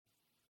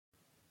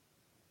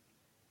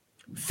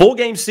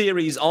Four-game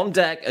series on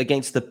deck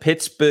against the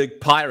Pittsburgh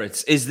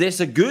Pirates. Is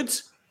this a good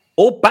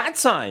or bad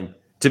time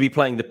to be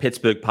playing the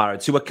Pittsburgh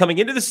Pirates, who are coming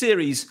into the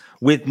series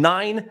with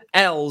 9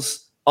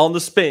 L's on the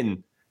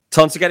spin?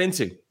 Tons to get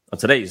into on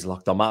today's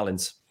Locked On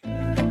Marlins.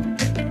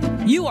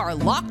 You are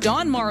Locked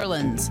On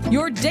Marlins,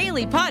 your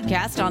daily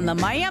podcast on the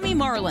Miami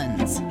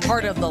Marlins.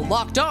 Part of the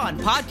Locked On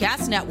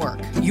Podcast Network,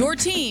 your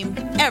team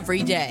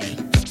every day.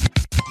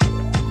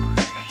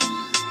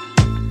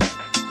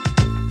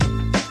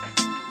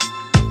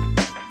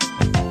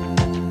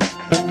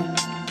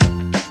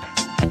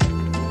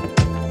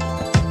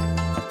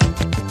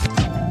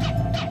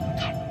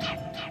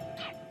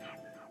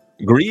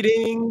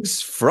 Greetings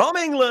from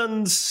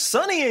England,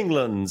 sunny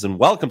England, and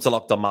welcome to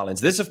Locked On Marlins.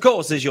 This, of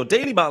course, is your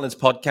daily Marlins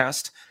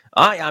podcast.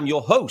 I am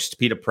your host,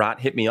 Peter Pratt.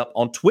 Hit me up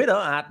on Twitter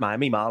at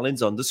Miami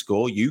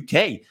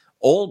Marlins_UK.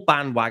 All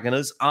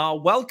bandwagoners are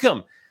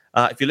welcome.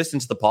 If you listen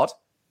to the pod,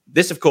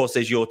 this, of course,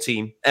 is your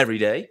team every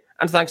day.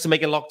 And thanks for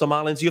making Locked On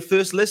Marlins your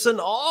first listen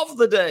of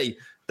the day.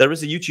 There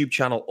is a YouTube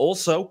channel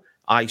also.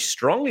 I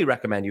strongly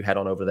recommend you head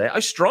on over there. I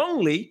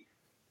strongly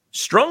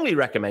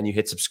recommend you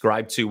hit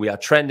subscribe to. We are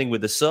trending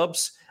with the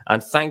subs.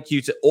 And thank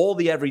you to all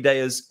the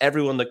everydayers,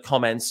 everyone that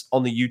comments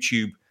on the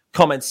YouTube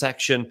comment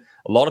section.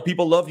 A lot of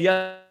people loved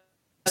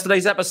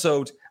yesterday's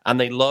episode, and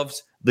they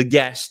loved the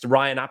guest.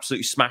 Ryan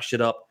absolutely smashed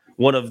it up.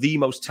 One of the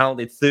most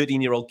talented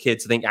 13-year-old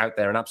kids, I think, out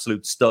there. An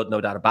absolute stud,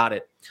 no doubt about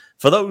it.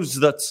 For those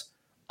that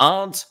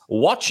aren't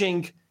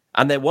watching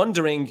and they're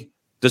wondering,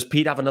 does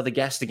Pete have another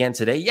guest again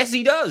today? Yes,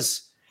 he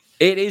does.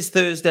 It is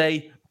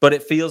Thursday, but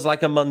it feels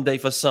like a Monday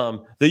for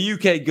some. The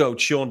UK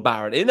GOAT, Sean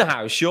Barrett, in the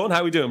house. Sean,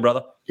 how are we doing,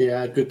 brother?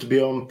 Yeah, good to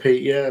be on,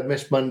 Pete. Yeah, I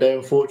missed Monday,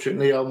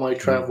 unfortunately, on my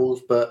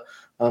travels, but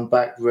I'm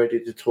back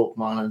ready to talk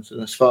Marlins.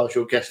 And as far as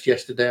your guest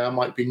yesterday, I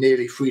might be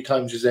nearly 3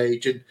 times his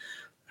age and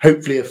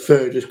hopefully a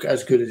third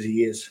as good as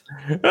he is.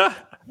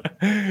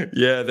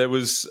 Yeah, there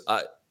was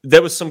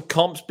some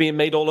comps being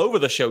made all over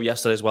the show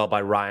yesterday as well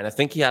by Ryan. I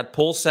think he had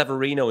Paul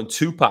Severino and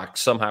Tupac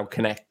somehow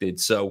connected.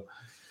 So,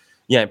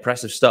 yeah,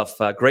 impressive stuff.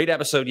 Great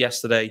episode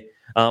yesterday.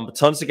 But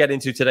tons to get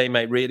into today,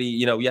 mate. Really,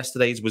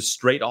 yesterday's was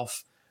straight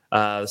off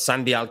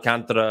Sandy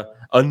Alcantara,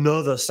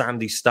 another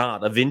Sandy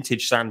start, a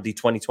vintage Sandy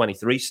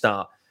 2023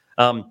 start.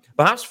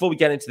 Perhaps before we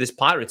get into this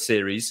Pirates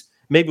series,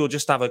 maybe we'll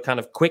just have a kind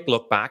of quick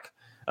look back.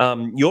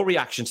 Your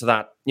reaction to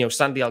that,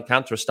 Sandy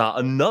Alcantara start,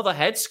 another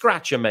head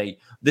scratcher, mate.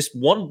 This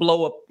one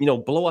blow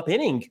up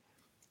inning,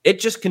 it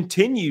just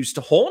continues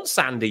to haunt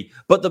Sandy.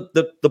 But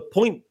the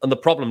point and the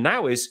problem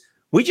now is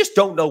we just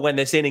don't know when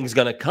this inning's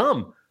going to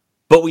come.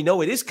 But we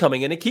know it is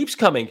coming, and it keeps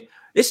coming.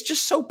 It's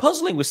just so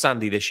puzzling with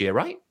Sandy this year,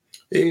 right?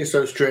 It is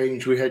so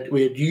strange. We had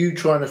you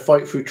trying to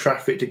fight through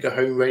traffic to get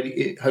home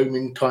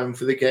in time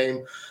for the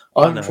game.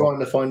 I'm trying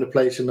to find a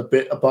place in a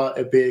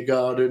beer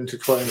garden to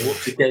try and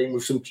watch the game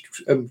with some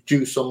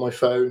juice on my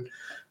phone.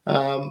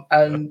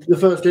 And the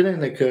first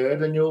inning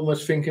occurred, and you're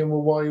almost thinking,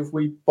 well, why have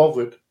we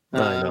bothered?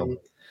 I know.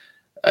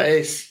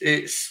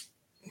 It's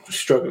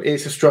struggle.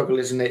 It's a struggle,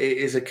 isn't it? It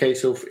is a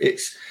case of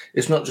it's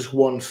not just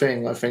one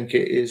thing. I think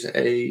it is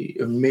a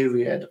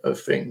myriad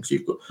of things.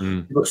 You've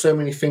got so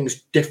many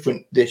things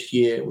different this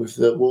year with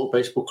the World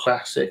Baseball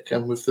Classic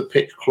and with the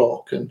pitch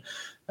clock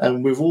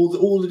and with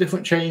all the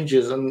different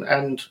changes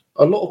and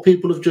a lot of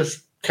people have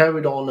just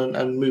carried on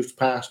and moved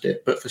past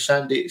it. But for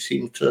Sandy, it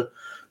seemed to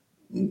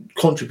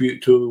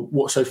contribute to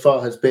what so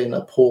far has been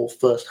a poor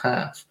first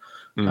half.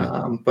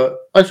 But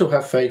I still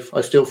have faith.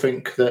 I still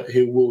think that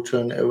he will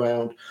turn it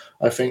around.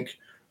 I think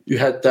you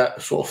had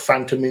that sort of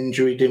phantom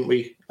injury, didn't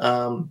we,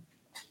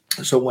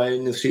 somewhere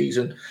in the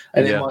season?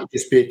 And it might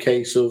just be a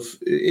case of,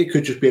 it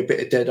could just be a bit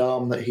of dead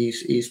arm that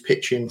he's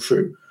pitching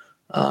through,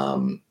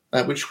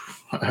 which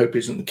I hope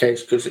isn't the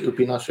case, because it would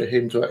be nice for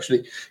him to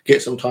actually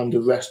get some time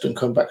to rest and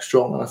come back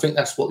strong. And I think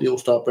that's what the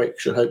All-Star break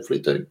should hopefully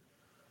do.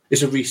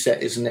 It's a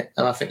reset, isn't it?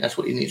 And I think that's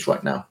what he needs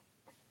right now.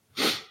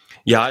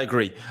 Yeah, I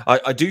agree.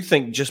 I do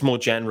think just more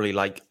generally,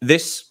 like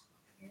this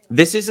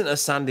isn't a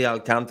Sandy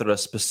Alcantara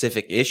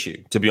specific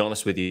issue, to be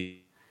honest with you.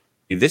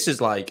 This is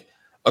like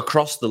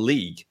across the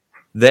league.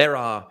 There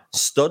are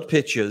stud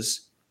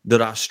pitchers that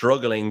are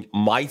struggling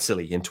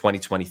mightily in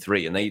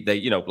 2023, and they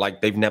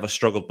they've never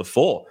struggled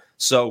before.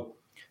 So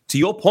to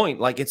your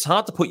point, like it's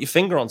hard to put your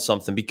finger on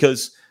something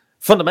because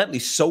fundamentally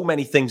so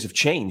many things have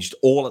changed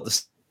all at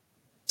the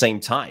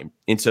same time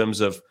in terms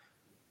of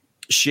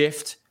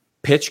shift,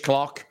 pitch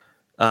clock,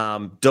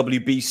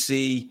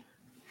 WBC,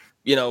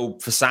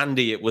 for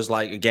Sandy, it was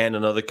like, again,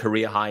 another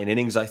career high in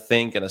innings, I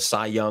think, and a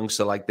Cy Young.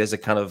 So like there's a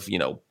kind of,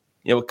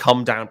 a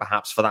come down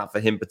perhaps for that for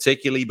him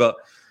particularly. But,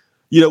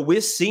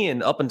 we're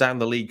seeing up and down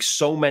the league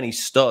so many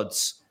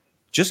studs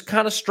just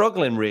kind of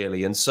struggling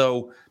really. And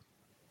so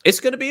it's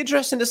going to be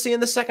interesting to see in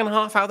the second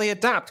half how they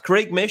adapt.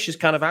 Craig Mish is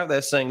kind of out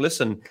there saying,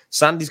 listen,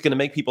 Sandy's going to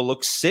make people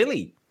look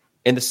silly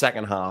in the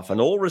second half, and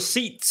all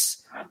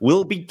receipts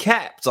will be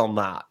kept on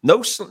that.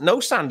 No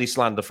Sandy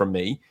slander from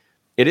me.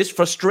 It is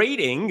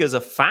frustrating as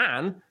a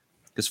fan,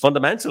 because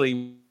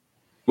fundamentally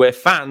we're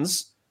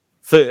fans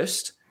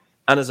first,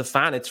 and as a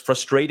fan, it's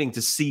frustrating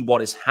to see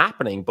what is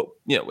happening. But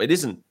it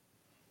isn't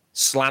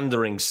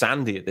slandering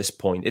Sandy at this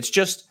point. It's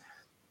just,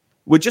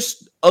 we're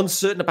just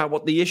uncertain about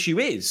what the issue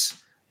is.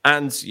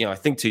 And, I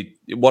think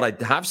what I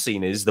have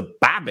seen is the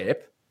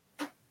BABIP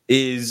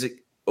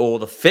or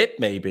the FIP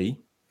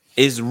maybe,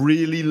 is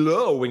really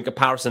low in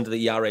comparison to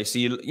the ERA. So,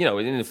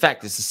 in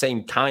effect, it's the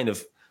same kind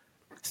of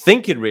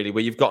thinking, really,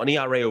 where you've got an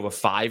ERA over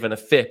 5 and a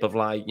FIP of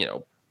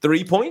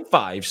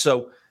 3.5.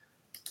 So,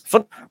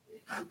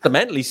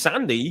 fundamentally,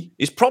 Sandy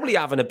is probably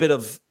having a bit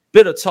of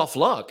tough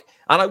luck.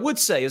 And I would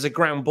say, as a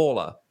ground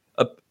baller,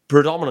 a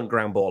predominant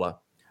ground baller,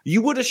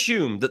 you would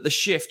assume that the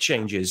shift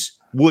changes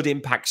would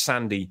impact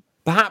Sandy,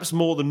 perhaps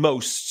more than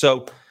most.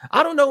 So,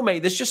 I don't know, mate.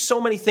 There's just so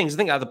many things. I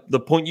think the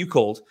point you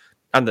called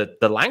and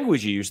the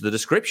language you used, the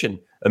description,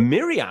 a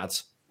myriad.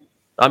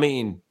 I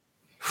mean,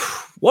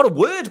 what a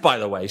word, by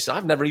the way. So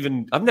I've never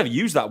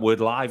used that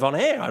word live on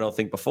air, I don't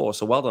think, before.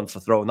 So well done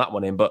for throwing that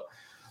one in. But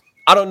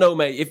I don't know,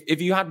 mate.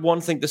 If you had one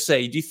thing to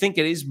say, do you think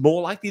it is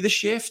more likely the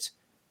shift,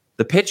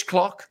 the pitch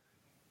clock,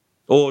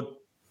 or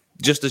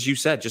just as you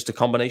said, just a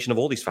combination of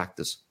all these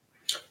factors?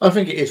 I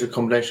think it is a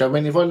combination. I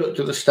mean, if I looked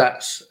at the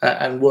stats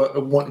and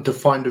wanted to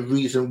find a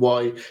reason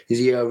why his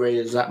ERA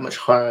is that much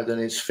higher than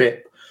his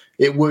FIP,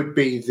 it would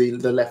be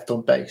the left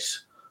on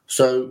base.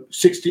 So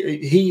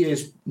he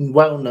is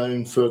well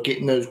known for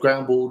getting those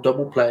ground ball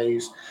double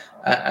plays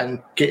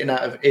and getting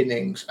out of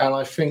innings. And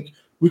I think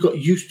we got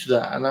used to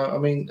that. And I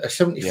mean, a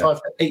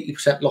 75 to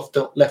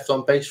 80% left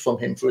on base from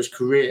him for his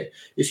career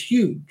is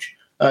huge.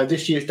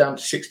 This year's down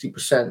to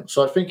 60%.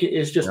 So I think it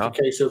is just a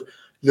case of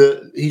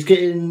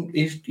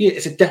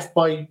it's a death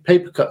by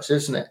paper cuts,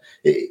 isn't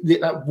it?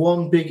 That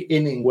one big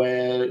inning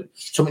where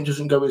something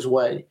doesn't go his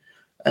way.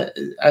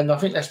 And I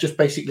think that's just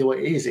basically what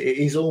it is. It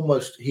is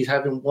almost he's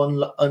having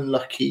one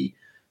unlucky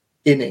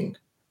inning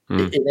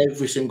in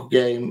every single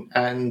game,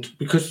 and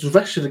because the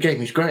rest of the game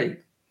he's great.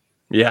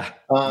 Yeah,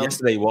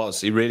 yesterday he was.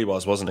 He really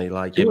was, wasn't he?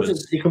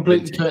 He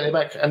completely turned it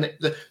back. And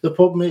the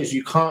problem is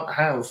you can't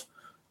have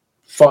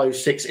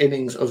 5-6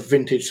 innings of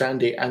vintage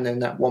Sandy and then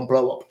that one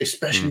blow up,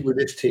 especially with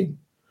this team.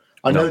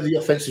 I know the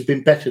offense has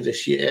been better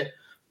this year,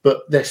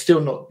 but they're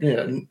still not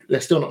knocking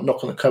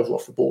the cover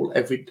off the ball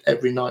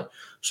every night.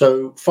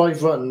 So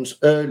 5 runs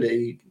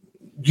early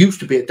used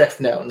to be a death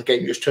knell in the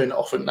game. You just turn it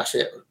off and that's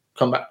it.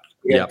 Come back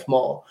again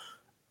tomorrow.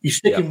 You're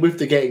sticking with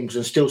the games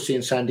and still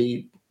seeing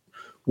Sandy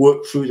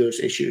work through those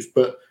issues,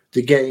 but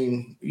the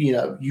game,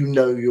 you're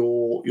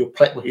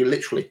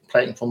literally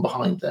playing from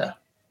behind there.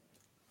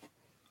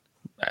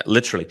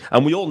 Literally,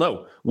 and we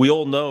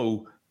all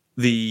know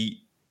the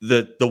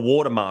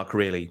watermark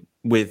really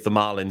with the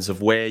Marlins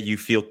of where you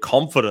feel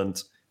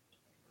confident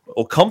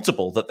or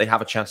comfortable that they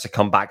have a chance to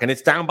come back, and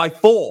it's down by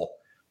 4.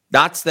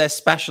 That's their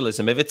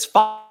specialism. If it's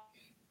 5,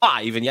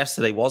 and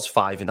yesterday was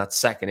 5 in that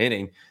second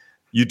inning,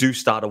 you do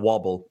start a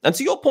wobble. And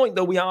to your point,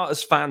 though, we are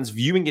as fans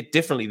viewing it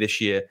differently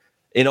this year.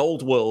 In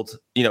Old World,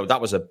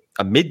 that was a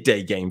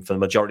midday game for the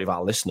majority of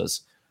our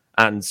listeners.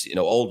 And,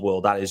 Old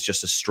World, that is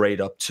just a straight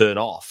up turn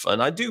off.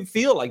 And I do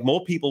feel like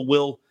more people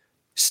will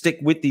stick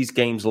with these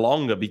games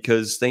longer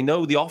because they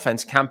know the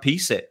offense can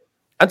piece it.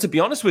 And to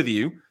be honest with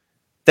you,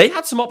 they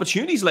had some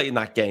opportunities late in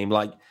that game.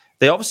 Like,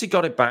 they obviously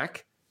got it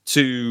back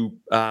to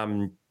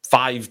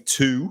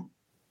 5-2.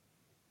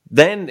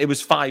 Then it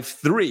was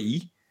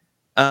 5-3.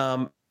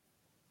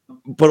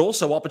 But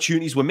also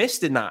opportunities were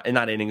missed in that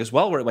inning as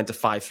well, where it went to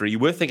 5-3. You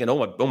were thinking,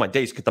 oh my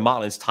days, could the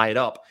Marlins tie it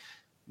up?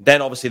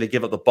 Then obviously they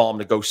give up the bomb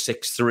to go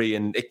 6-3,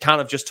 and it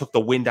kind of just took the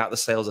wind out of the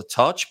sails a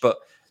touch. But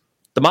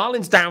the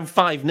Marlins down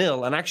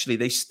 5-0, and actually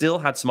they still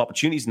had some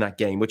opportunities in that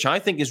game, which I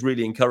think is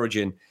really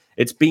encouraging.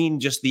 It's been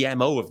just the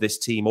MO of this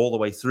team all the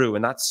way through,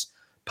 and that's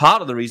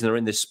part of the reason they're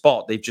in this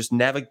spot. They've just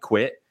never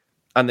quit,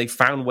 and they've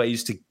found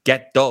ways to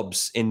get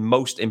dubs in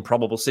most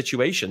improbable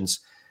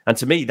situations. And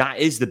to me, that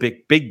is the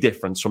big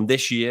difference from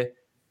this year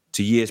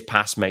to years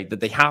past, mate, that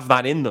they have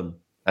that in them.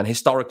 And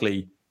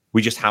historically,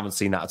 we just haven't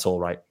seen that at all,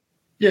 right?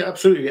 Yeah,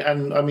 absolutely.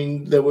 And I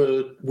mean, there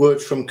were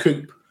words from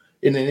Coop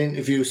in an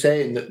interview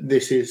saying that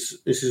this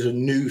is a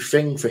new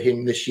thing for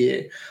him this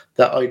year.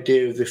 That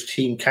idea of this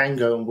team can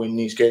go and win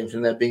these games,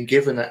 and they're being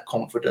given that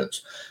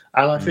confidence.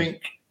 And I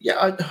think,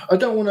 I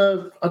don't want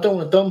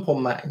to dump on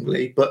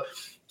Mattingly, but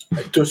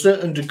to a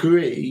certain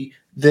degree,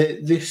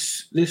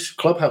 this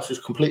clubhouse has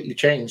completely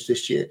changed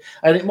this year,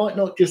 and it might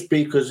not just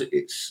be because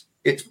it's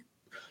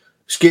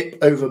Skip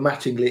over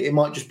Mattingly. It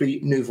might just be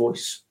new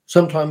voice.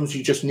 Sometimes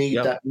you just need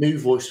that new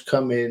voice to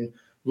come in,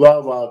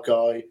 rah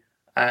guy,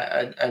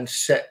 and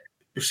set.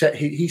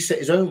 He set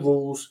his own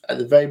rules at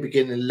the very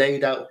beginning, and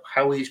laid out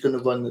how he's going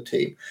to run the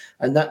team,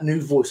 and that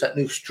new voice, that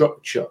new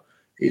structure,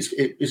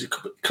 is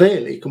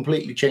clearly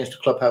completely changed the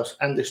clubhouse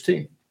and this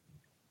team.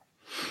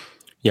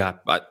 Yeah,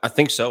 I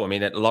think so. I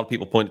mean, a lot of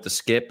people pointed to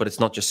Skip, but it's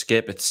not just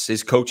Skip, it's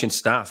his coaching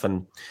staff.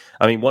 And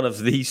I mean, one of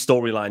the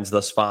storylines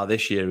thus far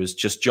this year is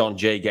just John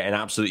Jay getting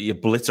absolutely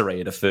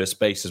obliterated at first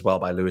base as well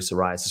by Luis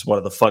Arias. It's one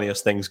of the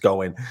funniest things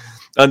going.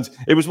 And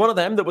it was one of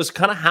them that was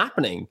kind of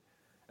happening,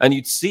 and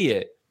you'd see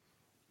it,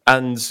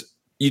 and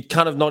you'd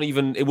kind of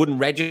it wouldn't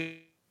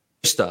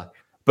register.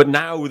 But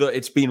now that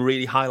it's been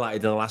really highlighted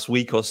in the last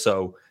week or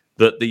so,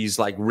 that these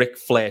like Ric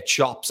Flair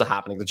chops are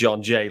happening to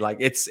John Jay. Like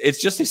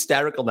it's just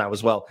hysterical now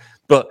as well.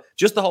 But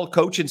just the whole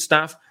coaching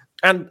staff,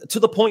 and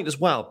to the point as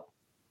well,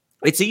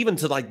 it's even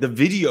to like the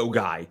video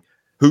guy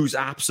who's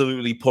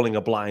absolutely pulling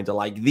a blinder,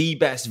 like the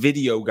best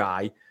video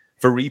guy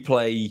for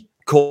replay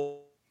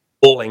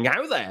calling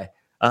out there,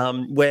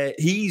 where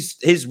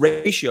his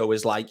ratio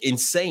is like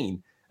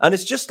insane. And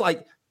it's just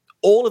like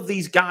all of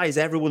these guys,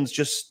 everyone's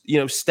just,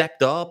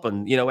 stepped up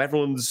and,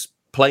 everyone's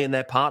playing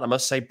their part. I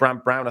must say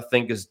Brant Brown, I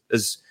think,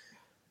 is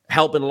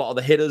helping a lot of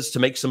the hitters to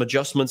make some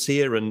adjustments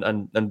here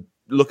and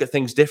look at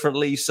things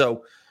differently.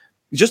 So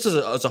just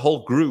as a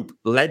whole group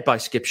led by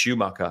Skip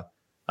Schumacher,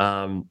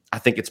 I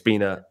think it's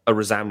been a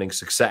resounding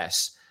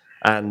success.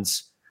 And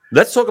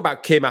let's talk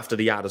about Kim after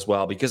the ad as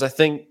well, because I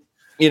think,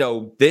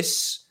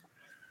 this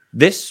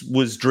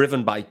was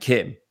driven by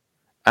Kim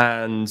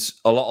and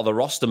a lot of the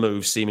roster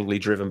moves seemingly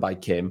driven by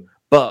Kim.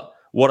 But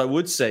what I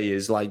would say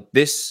is like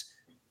this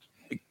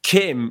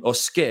Kim or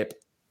Skip,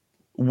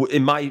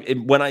 when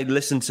I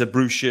listen to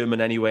Bruce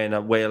Sherman anyway,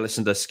 and where I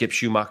listen to Skip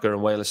Schumacher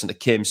and where I listen to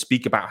Kim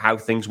speak about how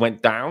things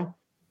went down,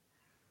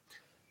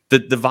 the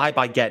vibe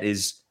I get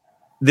is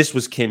this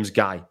was Kim's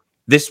guy.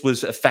 This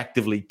was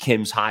effectively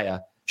Kim's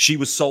hire. She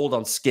was sold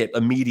on Skip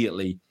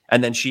immediately,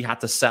 and then she had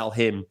to sell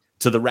him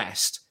to the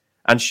rest.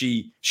 And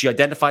she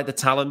identified the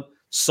talent,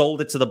 sold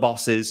it to the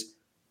bosses,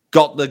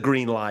 got the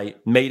green light,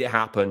 made it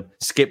happen.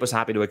 Skip was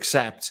happy to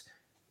accept.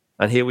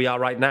 And here we are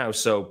right now.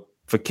 So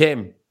for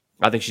Kim,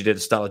 I think she did a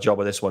stellar job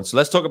with this one. So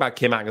let's talk about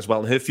Kim Ng as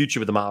well and her future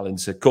with the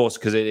Marlins, of course,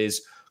 because it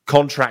is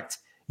contract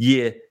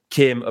year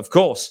Kim, of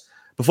course.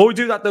 Before we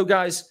do that, though,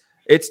 guys,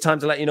 it's time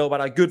to let you know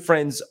about our good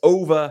friends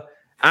over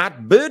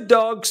at Bird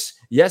Dogs.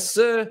 Yes,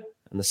 sir.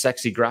 And the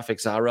sexy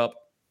graphics are up.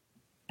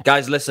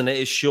 Guys, listen, it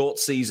is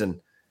shorts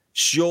season,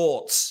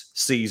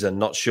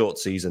 not short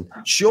season.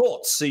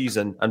 Shorts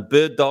season, and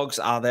Bird Dogs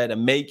are there to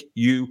make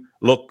you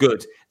look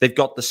good. They've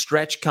got the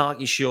stretch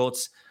khaki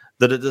shorts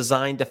that are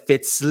designed to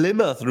fit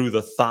slimmer through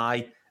the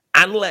thigh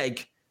and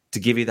leg to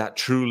give you that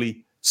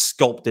truly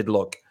sculpted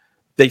look.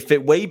 They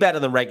fit way better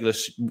than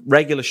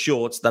regular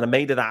shorts that are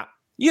made of that,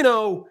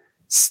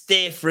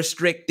 stiff,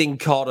 restricting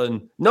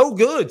cotton. No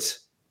good.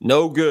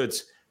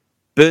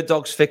 Bird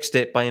Dogs fixed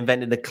it by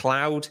inventing the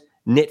cloud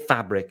knit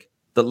fabric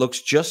that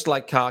looks just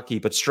like khaki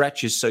but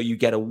stretches so you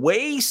get a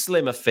way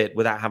slimmer fit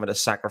without having to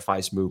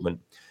sacrifice movement.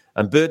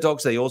 And Bird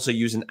Dogs, they also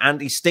use an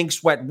anti-stink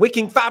sweat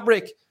wicking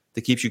fabric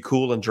that keeps you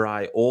cool and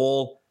dry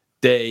all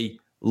day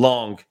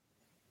long.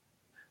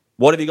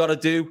 What have you got to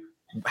do?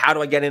 How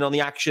do I get in on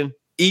the action?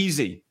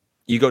 Easy.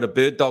 You go to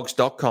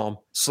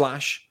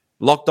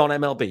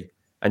birddogs.com/LockedOnMLB.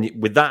 And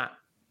with that,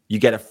 you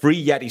get a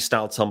free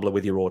Yeti-style tumbler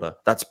with your order.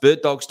 That's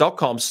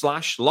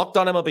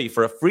birddogs.com/LockedOnMLB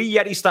for a free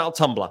Yeti-style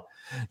tumbler.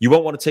 You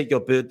won't want to take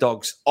your Bird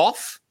Dogs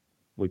off.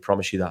 We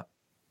promise you that.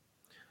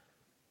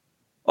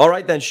 All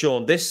right then,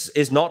 Sean. This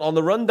is not on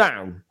the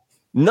rundown.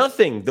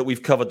 Nothing that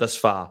we've covered thus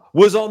far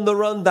was on the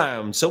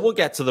rundown. So we'll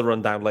get to the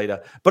rundown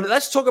later. But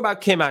let's talk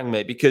about Kim Ng,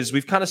 mate, because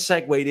we've kind of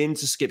segued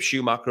into Skip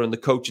Schumacher and the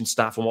coaching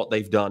staff and what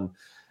they've done.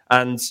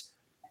 And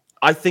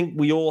I think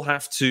we all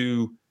have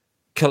to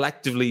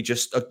collectively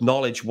just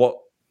acknowledge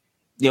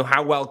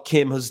how well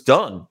Kim has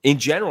done in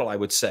general, I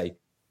would say.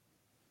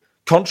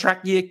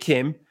 Contract year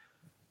Kim.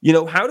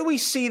 How do we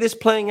see this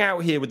playing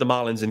out here with the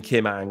Marlins and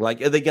Kim Ng?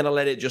 Like, are they going to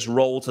let it just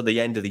roll to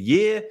the end of the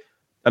year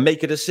and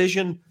make a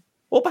decision?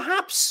 Or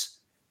perhaps,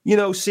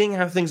 seeing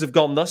how things have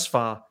gone thus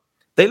far,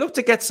 they look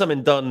to get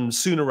something done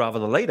sooner rather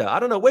than later. I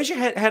don't know. Where's your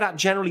head at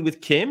generally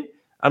with Kim?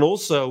 And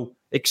also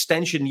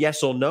extension,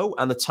 yes or no,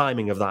 and the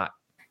timing of that?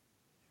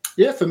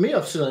 Yeah, for me,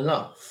 I've seen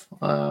enough.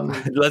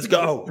 Let's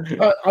go.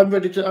 I'm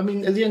ready to. I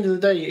mean, at the end of the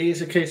day, it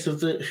is a case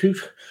of a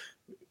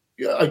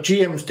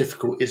GM's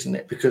difficult, isn't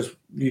it? Because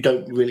you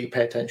don't really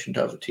pay attention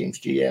to other teams'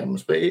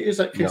 GMs. But it is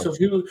that case of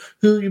who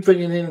are you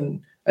bringing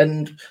in?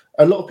 And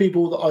a lot of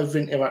people that I've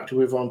interacted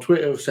with on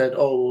Twitter have said,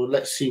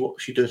 let's see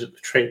what she does at the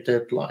trade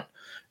deadline.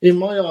 In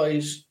my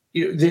eyes,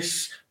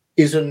 this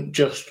isn't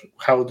just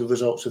how the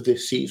results of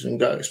this season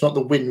go. It's not the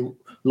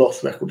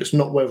win-loss record. It's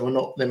not whether or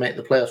not they make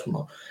the playoffs or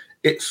not.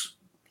 It's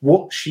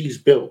what she's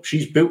built.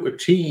 She's built a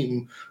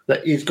team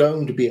that is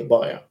going to be a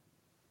buyer.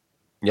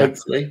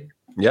 Hopefully.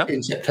 Yeah.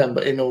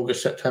 In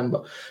August,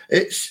 September.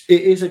 It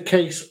is a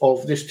case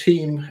of this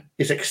team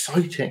is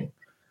exciting.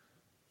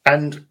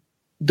 And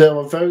there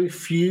are very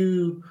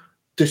few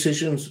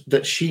decisions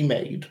that she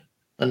made.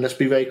 And let's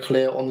be very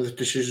clear on the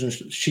decisions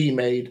that she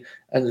made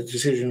and the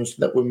decisions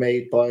that were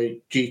made by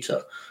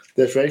Jeter.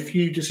 There's very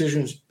few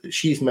decisions that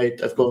she's made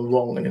that have gone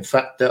wrong. And in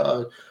fact, there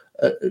are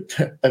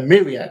a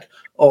myriad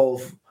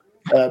of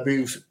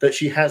moves that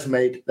she has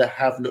made that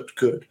have looked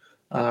good.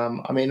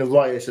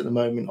 Arias at the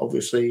moment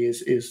obviously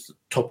is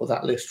top of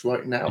that list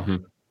right now.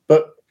 Mm-hmm.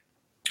 But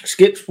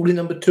Skip's probably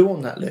number 2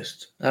 on that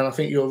list. And I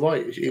think you're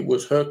right. It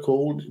was her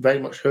call, very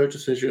much her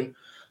decision.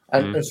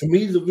 And for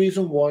me, the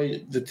reason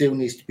why the deal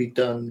needs to be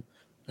done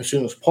as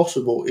soon as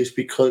possible is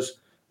because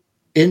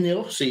in the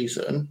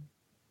off-season,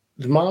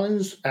 the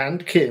Marlins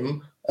and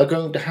Kim are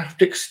going to have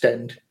to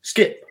extend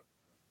Skip.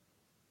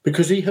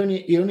 because he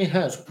only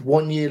has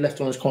 1 year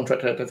left on his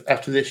contract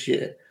after this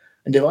year.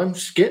 And if I'm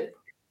Skip,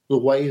 the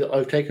way that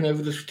I've taken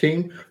over this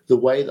team, the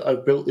way that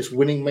I've built this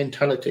winning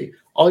mentality,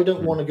 I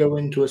don't want to go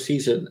into a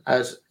season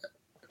as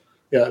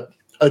a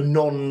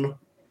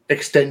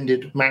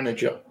non-extended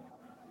manager.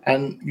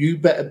 And you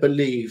better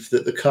believe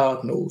that the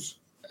Cardinals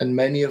and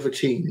many other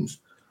teams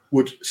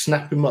would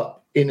snap him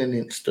up in an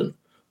instant.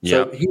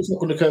 So he's not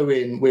going to go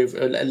in with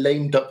a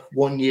lamed up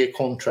 1 year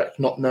contract,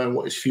 not knowing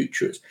what his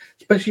future is,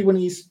 especially when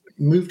he's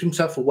moved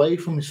himself away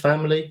from his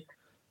family.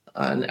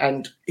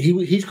 And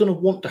he's going to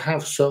want to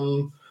have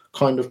some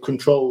kind of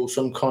control,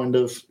 some kind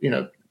of,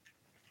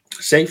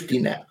 safety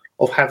net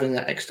of having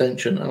that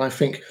extension. And I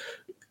think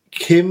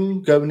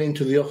Kim going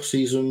into the off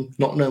season,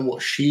 not knowing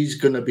what she's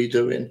going to be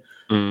doing,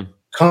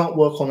 can't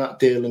work on that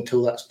deal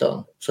until that's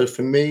done. So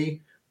for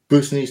me,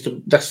 Bruce needs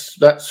to,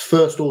 that's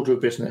first order of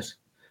business.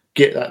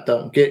 Get that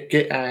done.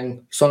 Get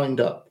Ang signed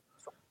up.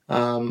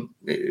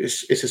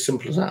 It's as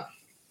simple as that.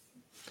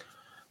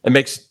 It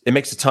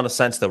makes a ton of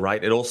sense though,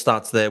 right? It all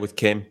starts there with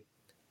Kim.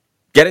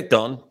 Get it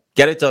done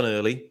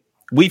early.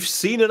 We've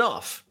seen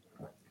enough.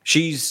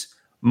 She's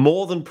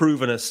more than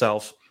proven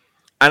herself.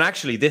 And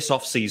actually this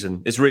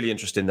offseason is really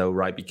interesting though,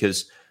 right?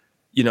 Because,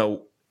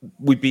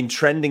 we've been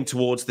trending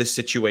towards this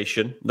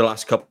situation the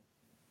last couple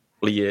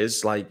of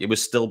years. Like it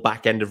was still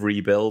back end of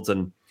rebuild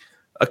and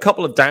a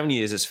couple of down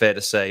years, it's fair to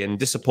say, and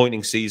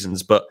disappointing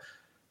seasons. But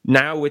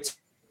now it's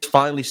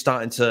finally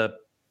starting to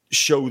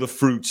show the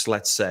fruits,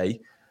 let's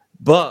say.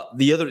 But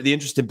the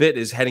interesting bit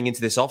is heading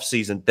into this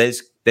offseason,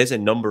 there's a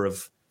number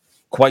of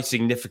quite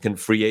significant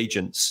free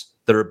agents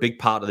that are a big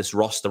part of this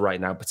roster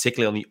right now,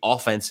 particularly on the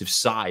offensive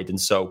side.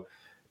 And so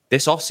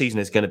this offseason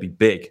is going to be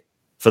big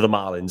for the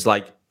Marlins.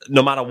 Like,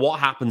 no matter what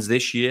happens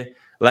this year,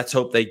 let's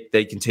hope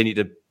they continue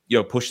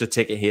to push the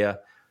ticket here.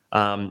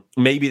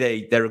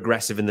 Maybe they're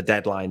aggressive in the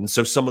deadline. And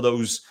so some of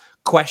those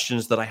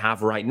questions that I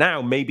have right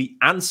now may be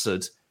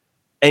answered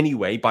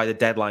anyway by the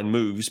deadline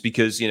moves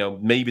because,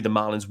 maybe the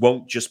Marlins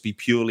won't just be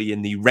purely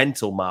in the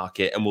rental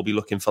market and we'll be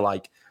looking for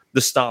like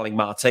the Starling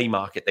Marte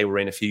market they were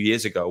in a few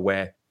years ago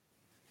where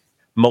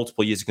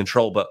multiple years of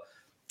control. But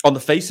on the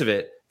face of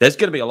it, there's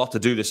going to be a lot to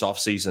do this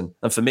offseason.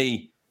 And for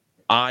me,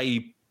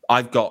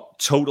 I've got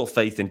total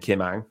faith in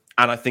Kim Ang.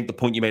 And I think the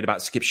point you made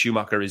about Skip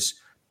Schumacher is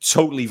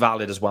totally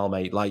valid as well,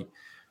 mate. Like,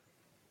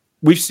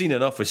 we've seen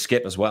enough with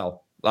Skip as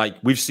well. Like,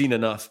 we've seen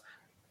enough.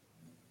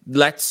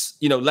 Let's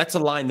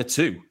align the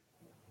two.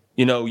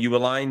 You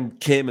align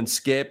Kim and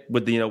Skip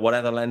with the,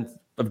 whatever length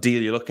of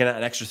deal you're looking at,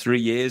 an extra 3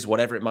 years,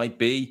 whatever it might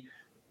be.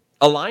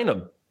 Align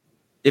them.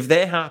 If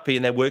they're happy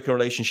and their working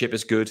relationship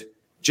is good,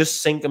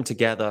 just sync them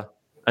together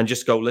and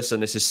just go, listen,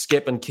 this is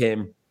Skip and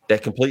Kim. They're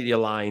completely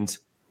aligned.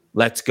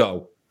 Let's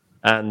go.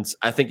 And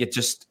I think it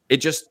just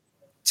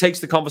takes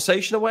the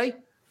conversation away,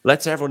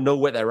 lets everyone know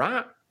where they're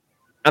at.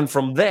 And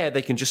from there,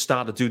 they can just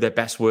start to do their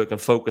best work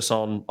and focus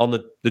on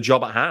the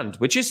job at hand,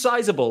 which is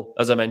sizable,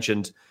 as I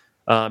mentioned,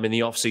 in the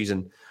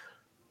offseason.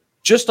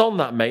 Just on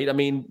that, mate, I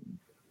mean,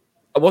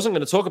 I wasn't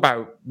going to talk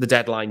about the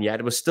deadline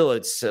yet.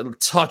 It's a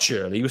touch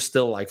early. It was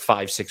still like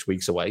 5-6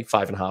 weeks away,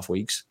 5.5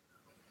 weeks.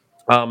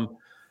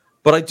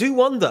 But I do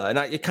wonder, and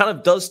it kind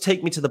of does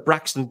take me to the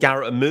Braxton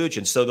Garrett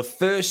emergence. So the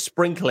first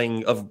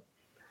sprinkling of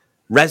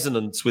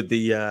resonance with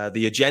the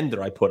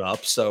agenda I put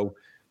up. So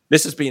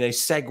this has been a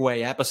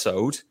segue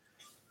episode,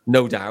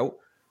 no doubt.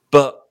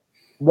 But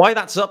why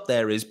that's up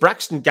there is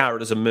Braxton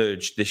Garrett has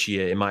emerged this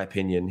year, in my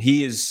opinion.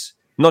 He is,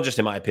 not just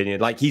in my opinion,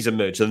 like he's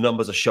emerged. The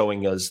numbers are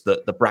showing us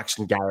that the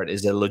Braxton Garrett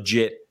is a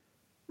legit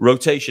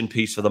rotation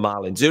piece for the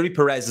Marlins. Eury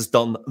Perez has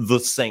done the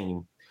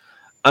same.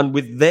 And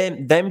with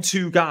them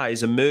two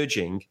guys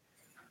emerging,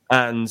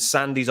 and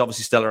Sandy's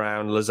obviously still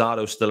around,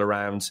 Luzardo's still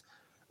around,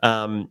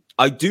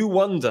 I do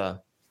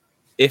wonder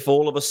if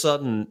all of a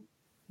sudden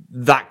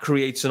that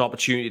creates an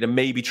opportunity to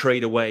maybe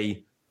trade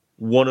away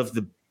one of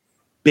the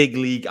big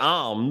league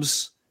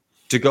arms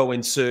to go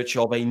in search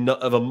of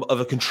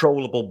a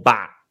controllable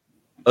bat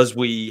as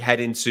we head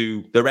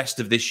into the rest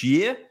of this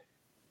year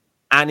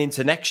and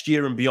into next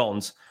year and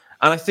beyond.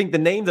 And I think the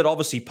name that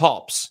obviously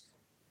pops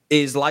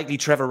is likely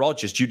Trevor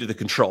Rogers due to the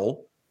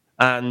control.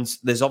 And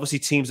there's obviously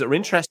teams that are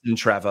interested in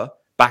Trevor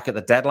back at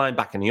the deadline,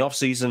 back in the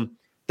offseason.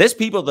 There's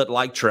people that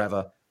like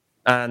Trevor.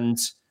 And,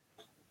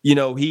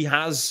 he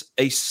has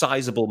a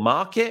sizable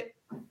market.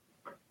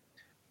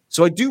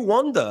 So I do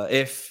wonder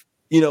if,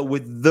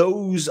 with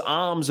those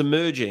arms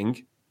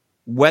emerging,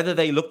 whether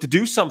they look to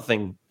do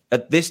something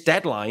at this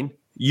deadline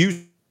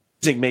using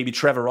maybe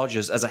Trevor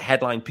Rogers as a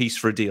headline piece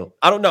for a deal.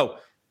 I don't know.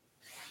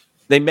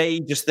 They may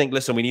just think,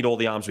 listen, we need all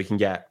the arms we can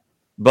get.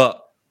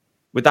 But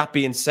with that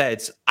being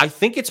said, I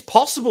think it's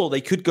possible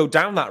they could go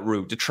down that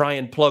route to try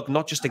and plug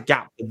not just a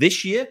gap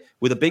this year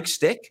with a big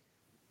stick,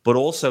 but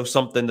also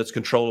something that's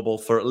controllable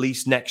for at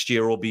least next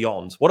year or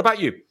beyond. What about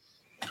you?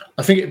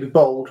 I think it'd be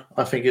bold.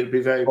 I think it'd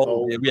be very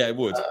bold. Yeah, it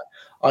would.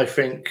 I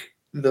think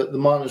that the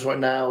Marlins right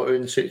now are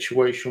in a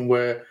situation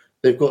where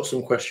they've got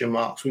some question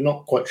marks. We're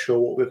not quite sure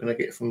what we're going to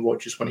get from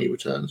Rogers when he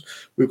returns.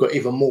 We've got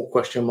even more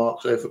question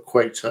marks over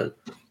Cueto.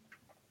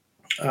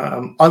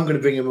 I'm going to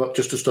bring him up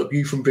just to stop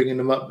you from bringing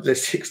him up.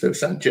 There's Sixto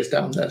Sanchez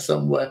down there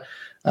somewhere.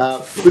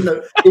 But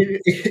no,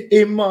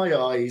 in my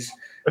eyes,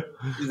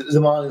 the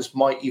Marlins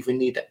might even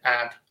need to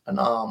add an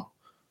arm.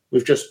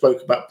 We've just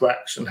spoke about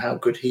Brax and how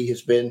good he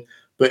has been,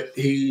 but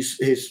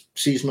his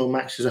seasonal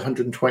max is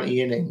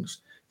 120 innings.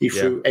 He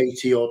threw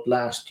 80 odd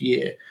last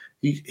year.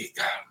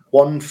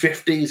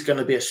 150 is going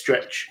to be a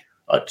stretch,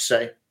 I'd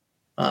say.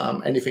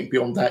 Anything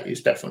beyond that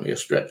is definitely a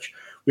stretch.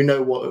 We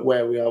know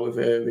where we are with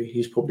Irby.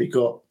 He's probably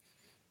got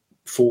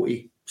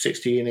 40,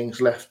 60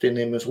 innings left in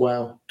him as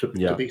well to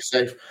be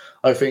safe.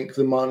 I think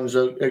the Marlins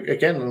are,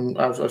 again, and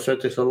I've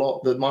said this a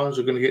lot, the Marlins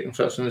are going to get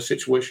themselves in a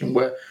situation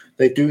where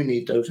they do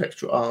need those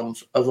extra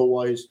arms.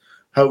 Otherwise,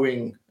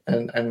 Hoeing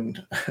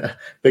and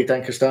Big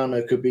Dan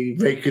Castano could be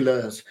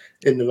regulars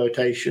in the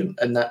rotation,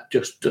 and that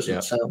just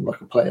doesn't sound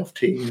like a playoff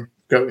team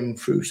going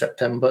through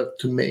September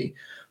to me.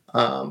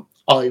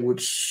 I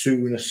would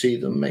sooner see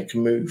them make a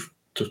move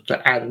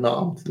to add an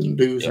arm than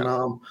lose an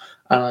arm.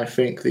 And I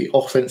think the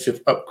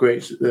offensive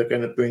upgrades that they're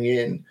going to bring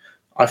in,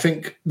 I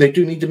think they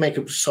do need to make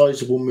a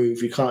sizable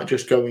move. You can't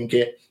just go and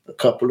get a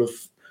couple of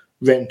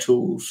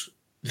rentals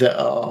that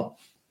are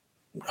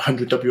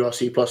 100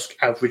 WRC plus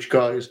average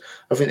guys.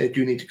 I think they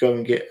do need to go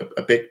and get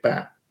a big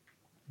bat.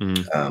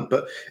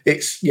 But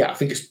I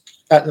think it's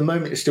at the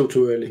moment it's still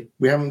too early.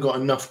 We haven't got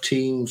enough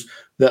teams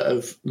that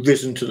have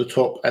risen to the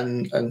top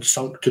and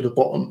sunk to the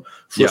bottom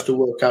for us to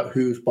work out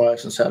who's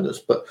buyers and sellers.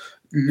 But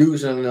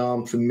losing an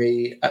arm for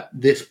me at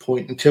this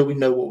point, until we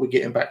know what we're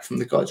getting back from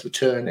the guys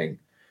returning,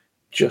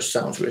 just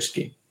sounds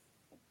risky.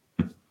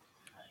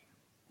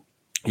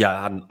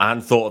 Yeah, I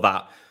hadn't thought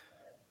of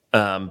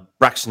that.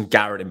 Braxton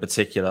Garrett in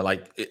particular,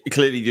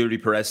 clearly the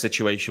Eury Perez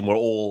situation, we're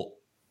all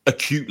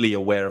acutely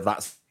aware of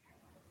that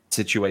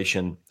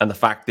situation. And the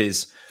fact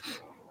is,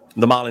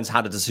 the Marlins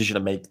had a decision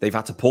to make. They've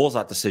had to pause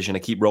that decision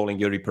and keep rolling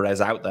Eury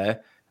Perez out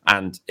there.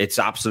 And it's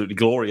absolutely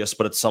glorious.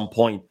 But at some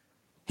point,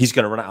 he's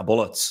going to run out of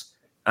bullets.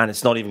 And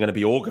it's not even going to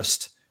be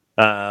August,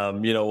 or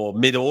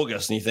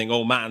mid-August. And you think,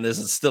 oh, man,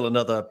 there's still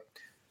another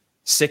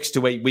 6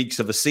 to 8 weeks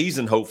of the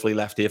season, hopefully,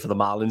 left here for the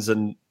Marlins.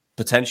 And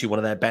potentially one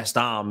of their best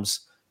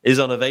arms is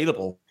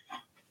unavailable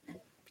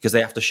because they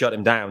have to shut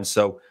him down.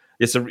 So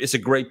it's a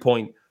great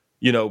point.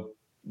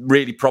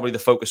 Really probably the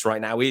focus right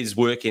now is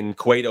working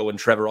Cueto and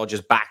Trevor Rogers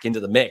back into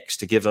the mix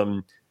to give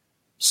them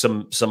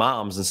some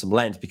arms and some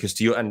length. Because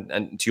to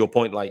your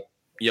point,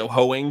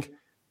 Hoeing,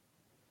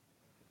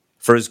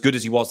 for as good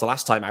as he was the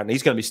last time out, and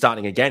he's going to be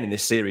starting again in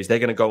this series, they're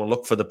going to go and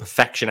look for the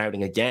perfection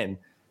outing again,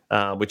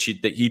 which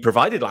he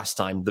provided last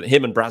time.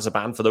 Him and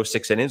Brazoban for those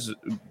 6 innings,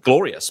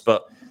 glorious.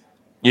 But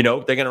they're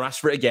going to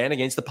ask for it again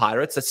against the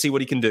Pirates. Let's see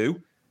what he can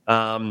do.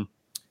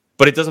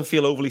 But it doesn't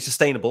feel overly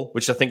sustainable,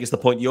 which I think is the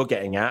point you're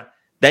getting at.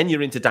 Then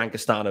you're into Dan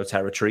Castano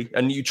territory,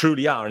 and you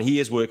truly are, and he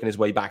is working his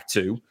way back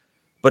too.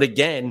 But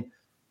again,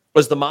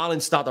 as the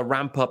Marlins start to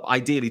ramp up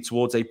ideally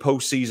towards a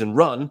postseason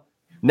run,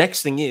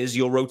 next thing is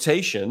your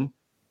rotation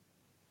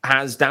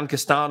has Dan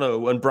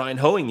Castano and Brian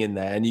Hoeing in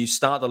there, and you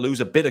start to lose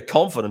a bit of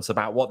confidence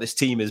about what this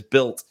team is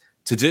built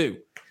to do.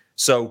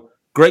 So,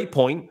 great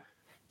point.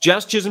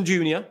 Jazz Chisholm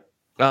Jr.,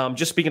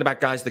 just speaking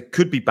about guys that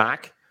could be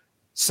back,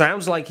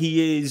 sounds like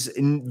he is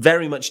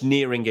very much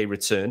nearing a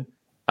return.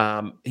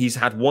 He's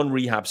had one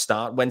rehab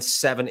start, went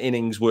 7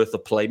 innings worth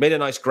of play, made a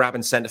nice grab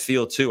in center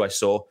field too, I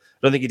saw. I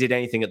don't think he did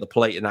anything at the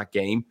plate in that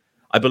game.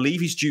 I believe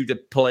he's due to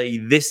play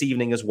this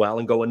evening as well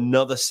and go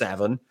another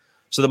 7.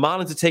 So the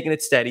Marlins are taking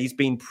it steady. He's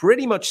been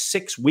pretty much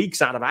 6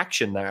 weeks out of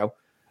action now.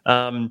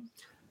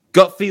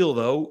 Gut feel,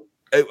 though,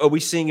 are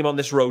we seeing him on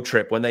this road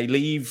trip when they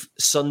leave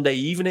Sunday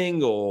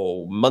evening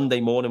or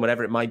Monday morning,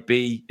 whatever it might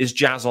be? Is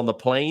Jazz on the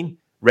plane,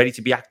 ready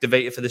to be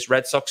activated for this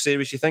Red Sox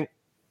series, you think?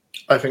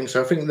 I think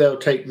so. I think they'll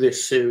take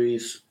this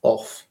series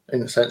off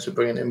in the sense of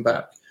bringing him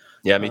back.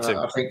 Yeah, me too.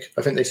 I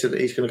think they said that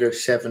he's going to go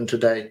 7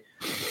 today.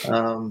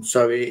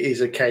 So it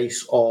is a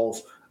case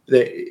of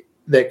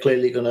they're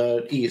clearly going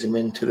to ease him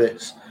into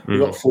this. You've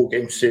got a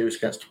 4-game series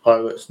against the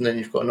Pirates, and then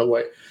you've got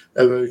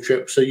a road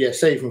trip. So, yeah,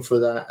 save him for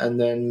that. And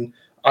then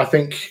I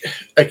think,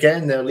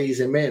 again, they'll ease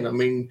him in. I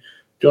mean,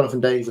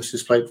 Jonathan Davis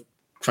has played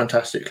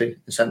fantastically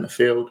in centre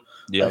field.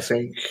 Yeah. I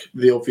think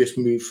the obvious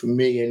move for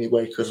me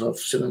anyway, because I've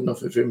seen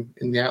enough of him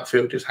in the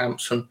outfield, is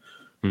Hampson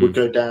would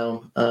go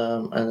down,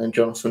 and then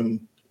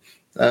Jonathan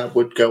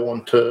would go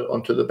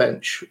onto the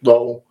bench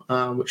role,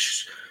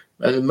 which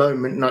at the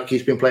moment,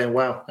 he's been playing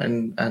well,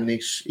 and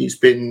he's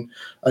been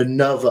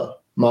another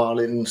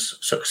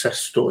Marlins success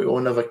story, or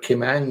another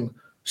Kim Ang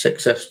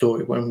success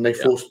story. When they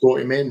first brought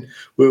him in,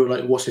 we were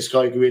like, what's this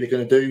guy really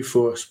going to do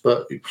for us?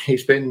 But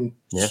he's been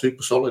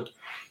super solid.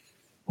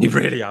 He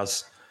really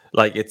has.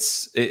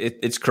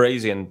 It's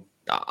crazy, and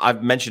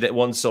I've mentioned it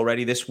once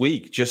already this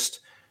week. Just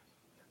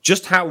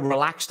how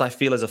relaxed I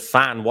feel as a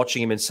fan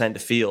watching him in center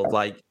field.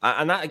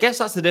 I guess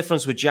that's the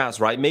difference with Jazz,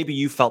 right? Maybe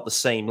you felt the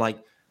same.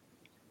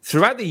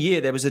 Throughout the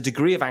year, there was a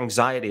degree of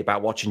anxiety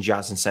about watching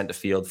Jazz in center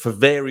field for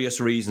various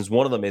reasons.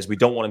 One of them is we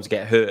don't want him to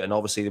get hurt, and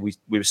obviously we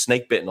were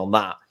snake bitten on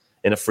that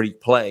in a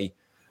freak play.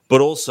 But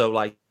also,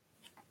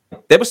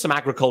 there was some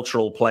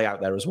agricultural play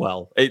out there as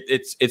well.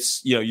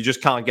 It's you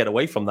just can't get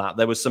away from that.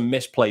 There was some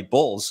misplayed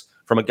balls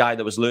from a guy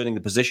that was learning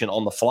the position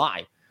on the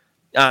fly.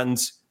 And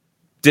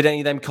did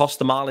any of them cost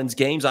the Marlins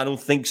games? I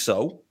don't think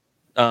so,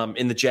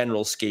 in the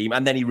general scheme.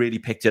 And then he really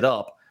picked it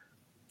up.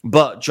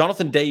 But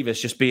Jonathan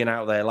Davis just being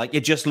out there,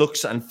 it just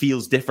looks and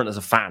feels different as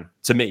a fan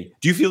to me.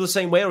 Do you feel the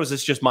same way, or is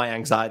this just my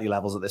anxiety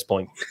levels at this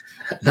point?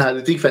 No,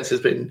 the defense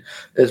has been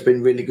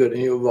really good, and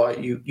you're right.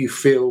 You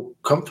feel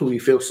comfortable, you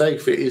feel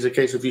safe. It is a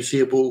case of you see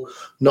a ball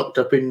knocked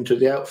up into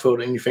the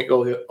outfield, and you think,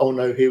 oh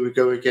no, here we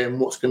go again.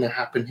 What's going to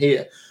happen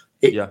here?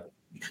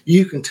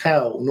 You can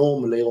tell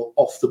normally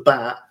off the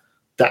bat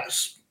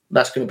that's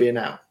going to be an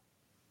out,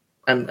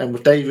 and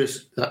with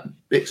Davis,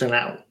 it's an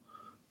out.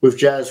 With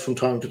Jazz from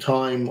time to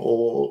time,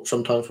 or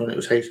sometimes when it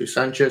was Jesus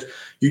Sanchez,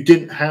 you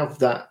didn't have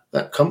that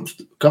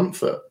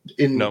comfort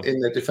in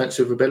their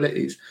defensive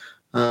abilities.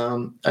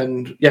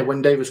 And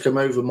when Davis came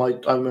over,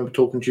 I remember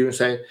talking to you and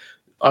saying,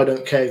 I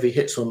don't care if he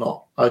hits or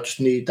not. I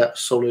just need that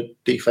solid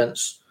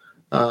defense.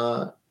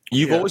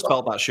 You've always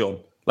felt that,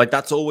 Sean.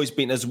 That's always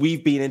been, as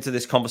we've been into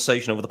this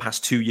conversation over the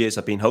past 2 years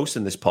I've been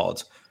hosting this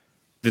pod,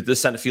 the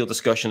center field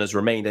discussion has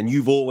remained. And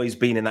you've always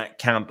been in that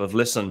camp of,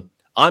 listen,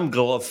 I'm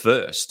glove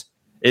first.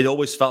 It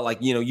always felt like,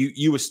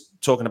 you were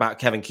talking about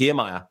Kevin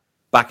Kiermaier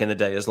back in the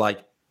day as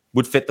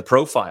would fit the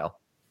profile.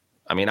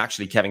 I mean,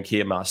 actually, Kevin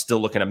Kiermaier still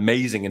looking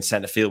amazing in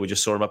center field. We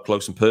just saw him up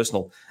close and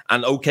personal,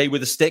 and okay with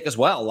the stick as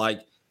well.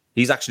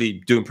 He's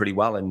actually doing pretty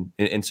well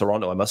in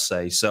Toronto, I must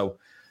say. So,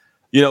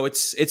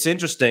 it's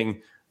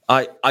interesting.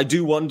 I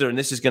do wonder, and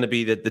this is going to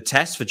be the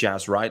test for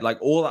Jazz, right?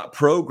 All that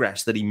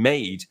progress that he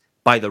made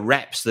by the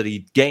reps that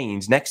he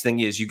gained. Next thing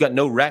is, you've got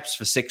no reps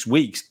for 6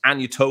 weeks, and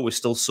your toe is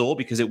still sore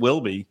because it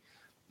will be.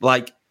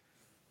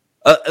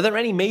 Are there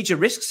any major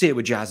risks here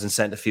with Jazz in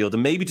center field?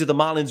 And maybe do the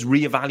Marlins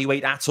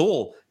reevaluate at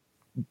all?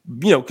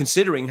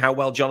 Considering how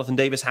well Jonathan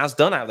Davis has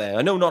done out there.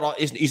 I know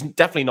he's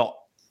definitely not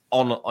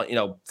on,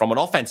 from an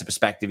offensive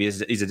perspective,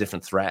 he's a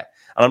different threat.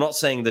 And I'm not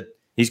saying that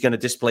he's going to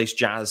displace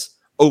Jazz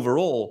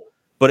overall,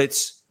 but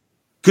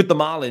could the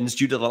Marlins,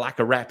 due to the lack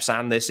of reps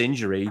and this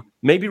injury,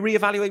 maybe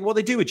reevaluate what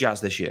they do with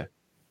Jazz this year?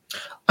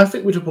 I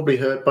think we'd have probably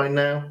heard by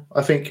now.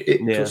 I think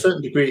to a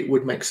certain degree it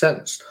would make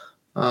sense.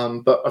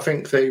 But I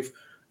think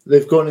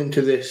they've gone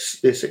into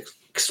this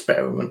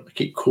experiment. I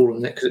keep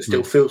calling it because it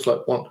still feels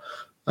like one.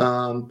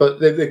 But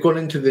they've gone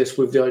into this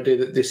with the idea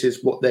that this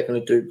is what they're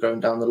going to do going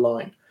down the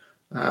line.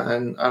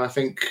 And I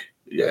think,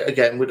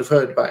 again, we'd have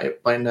heard about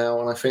it by now.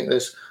 And I think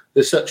there's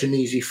such an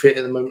easy fit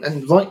at the moment.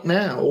 And right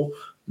now,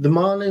 the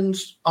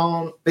Marlins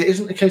aren't. It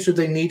isn't a case of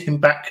they need him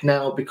back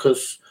now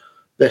because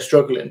they're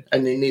struggling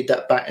and they need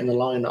that bat in the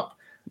lineup.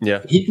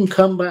 Yeah, he can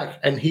come back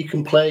and he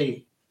can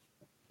play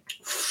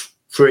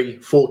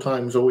 3-4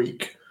 times a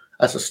week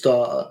as a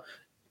starter.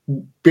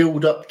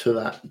 Build up to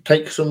that.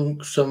 Take some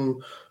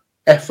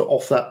effort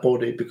off that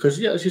body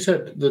because, as you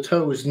said, the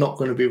toe is not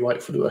going to be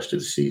right for the rest of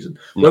the season.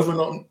 No. Whether or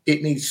not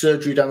it needs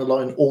surgery down the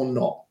line or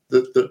not,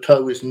 the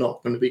toe is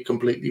not going to be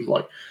completely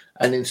right.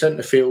 And in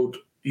centre field,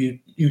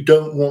 you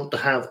don't want to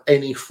have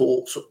any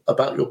thoughts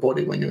about your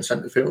body when you're in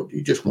centre field.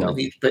 You just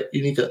need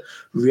to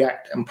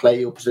react and play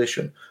your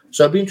position.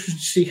 So I'd be interested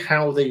to see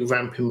how they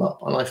ramp him up,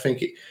 and I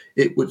think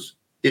it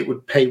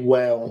would pay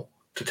well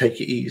to take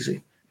it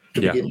easy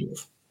to begin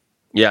with.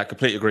 Yeah, I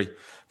completely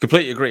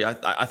agree.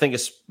 I think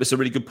it's a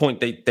really good point.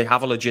 They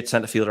have a legit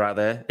centre fielder out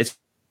there. It's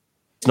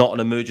not an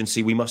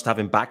emergency. We must have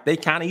him back. They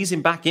can ease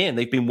him back in.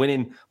 They've been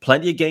winning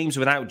plenty of games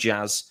without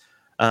Jazz.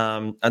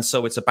 And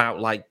so it's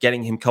about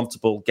getting him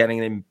comfortable, getting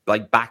him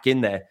back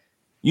in there.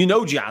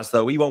 Jazz,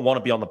 though, he won't want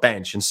to be on the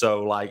bench. And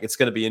so it's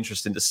going to be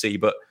interesting to see.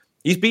 But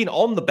he's been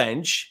on the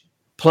bench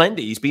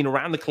plenty. He's been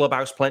around the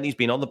clubhouse plenty. He's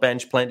been on the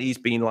bench plenty. He's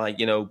been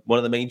one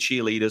of the main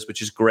cheerleaders,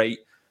 which is great.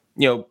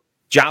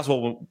 Jazz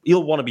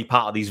he'll want to be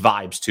part of these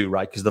vibes too,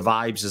 right? Because the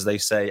vibes, as they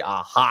say,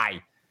 are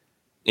high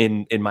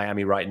in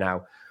Miami right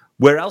now.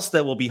 Where else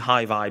there will be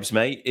high vibes,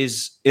 mate,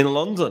 is in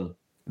London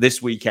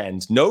this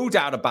weekend. No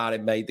doubt about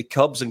it, mate. The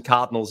Cubs and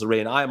Cardinals are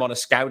in. I am on a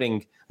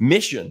scouting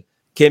mission.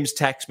 Kim's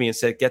texted me and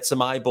said, get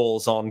some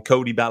eyeballs on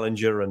Cody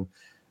Bellinger and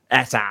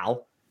et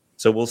al.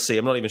 So we'll see.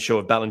 I'm not even sure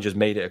if Bellinger's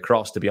made it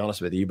across, to be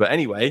honest with you. But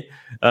anyway,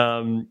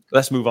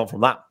 let's move on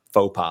from that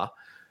faux pas.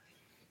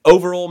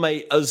 Overall,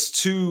 mate, as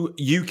two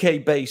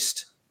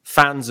UK-based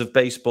fans of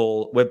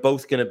baseball, we're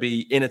both going to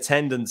be in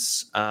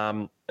attendance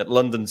at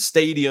London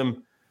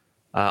Stadium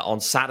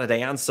on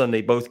Saturday and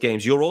Sunday, both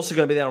games. You're also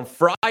going to be there on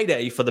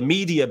Friday for the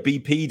Media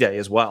BP Day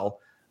as well,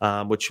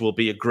 which will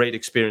be a great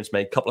experience,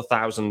 mate. A couple of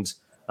thousand,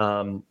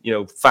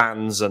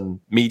 fans and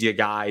media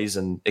guys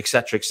and et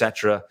cetera, et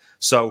cetera.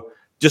 So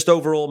just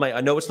overall, mate,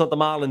 I know it's not the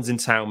Marlins in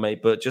town,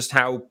 mate, but just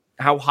how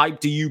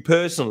hyped are you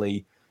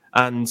personally?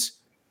 And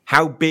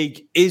how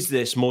big is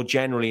this more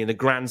generally in the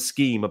grand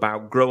scheme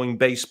about growing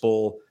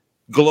baseball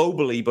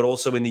globally, but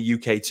also in the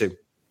UK too?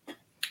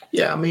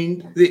 Yeah, I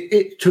mean,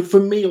 for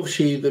me,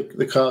 obviously,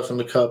 the Cards and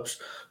the Cubs,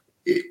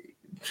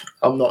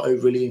 I'm not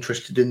overly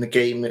interested in the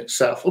game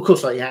itself. Of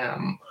course, I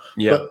am.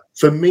 Yeah. But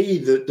for me,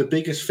 the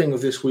biggest thing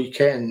of this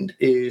weekend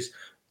is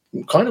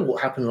kind of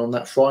what happened on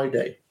that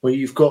Friday, where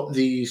you've got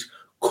these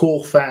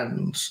core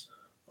fans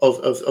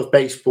of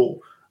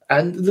baseball,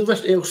 and the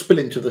rest it'll spill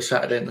into the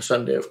Saturday and the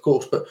Sunday, of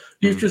course. But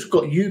you've just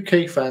got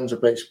UK fans of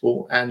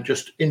baseball and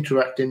just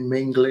interacting,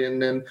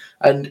 mingling,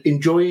 and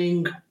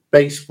enjoying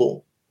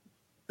baseball.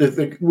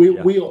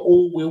 We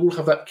all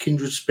have that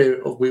kindred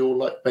spirit of we all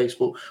like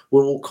baseball.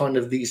 We're all kind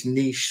of these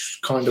niche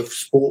kind of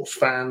sports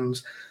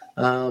fans.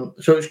 So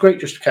it's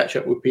great just to catch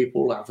up with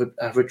people,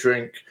 have a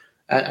drink,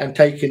 and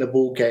take in a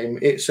ball game.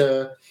 It's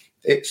going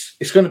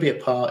to be a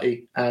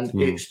party, and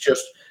it's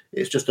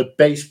just a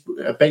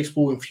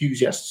baseball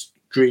enthusiast's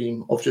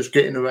dream of just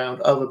getting around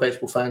other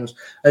baseball fans,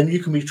 and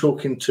you can be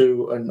talking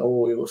to an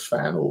Orioles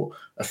fan or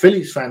a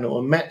Phillies fan or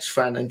a Mets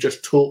fan and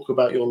just talk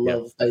about your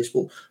love of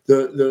baseball.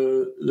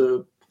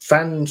 The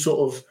fan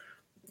sort of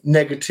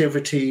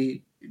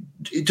negativity,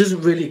 it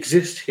doesn't really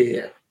exist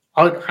here.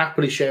 I'd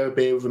happily share a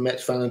beer with a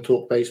Mets fan and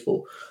talk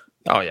baseball.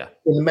 Oh yeah.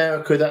 In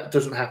America, that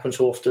doesn't happen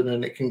so often,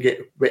 and it can get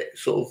a bit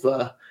sort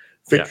of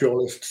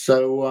vitriolist.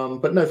 So,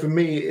 but no, for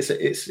me, it's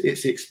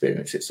the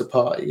experience. It's a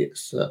party.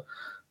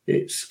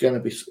 It's gonna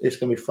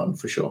be fun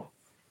for sure.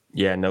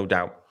 Yeah, no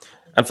doubt.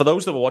 And for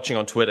those that were watching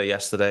on Twitter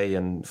yesterday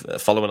and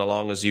following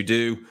along as you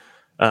do,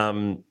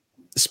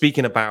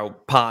 speaking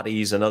about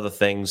parties and other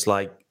things,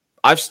 like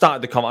I've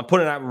started I'm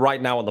putting it out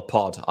right now on the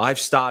pod. I've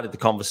started the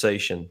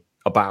conversation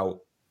about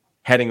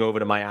heading over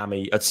to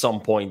Miami at some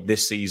point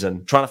this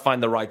season, trying to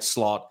find the right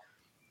slot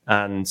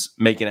and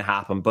making it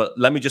happen. But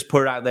let me just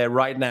put it out there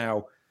right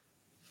now.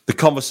 The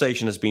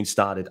conversation has been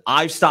started.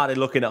 I've started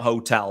looking at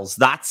hotels.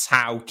 That's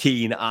how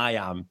keen I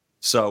am.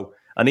 So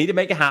I need to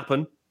make it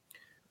happen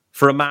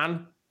for a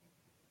man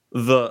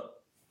that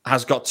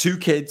has got 2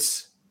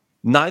 kids,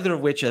 neither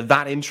of which are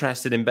that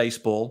interested in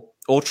baseball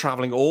or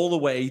traveling all the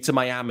way to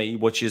Miami,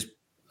 which is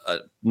a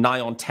nigh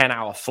on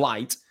 10-hour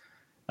flight.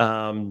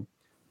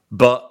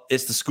 But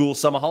it's the school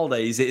summer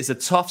holidays. It is a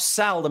tough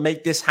sell to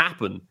make this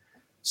happen.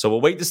 So we'll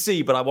wait to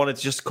see. But I wanted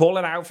to just call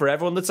it out for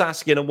everyone that's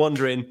asking and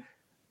wondering.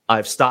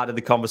 I've started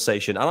the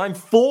conversation. And I'm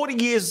 40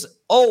 years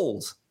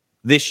old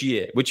this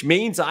year, which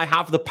means I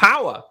have the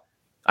power.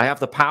 I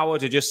have the power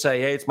to just say,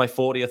 hey, it's my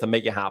 40th and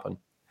make it happen.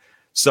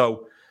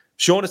 So,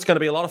 Sean, it's going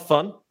to be a lot of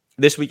fun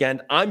this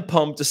weekend. I'm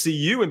pumped to see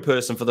you in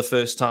person for the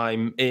first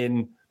time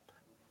in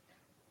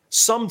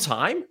some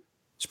time.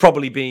 It's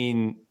probably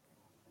been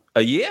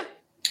a year.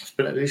 It's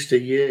been at least a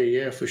year,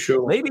 yeah, for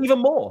sure. Maybe even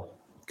more.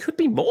 Could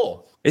be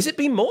more. Is it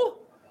been more?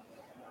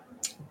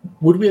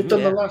 Would we have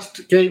done the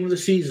last game of the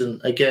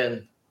season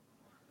again?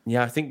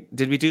 Yeah, I think,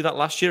 did we do that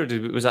last year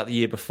or was that the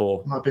year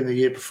before? Might have been the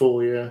year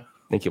before, yeah.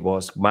 I think it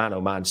was. Man,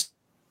 oh man.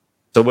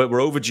 So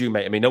we're overdue,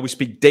 mate. I mean, I know we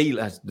speak daily.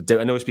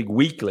 I know we speak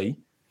weekly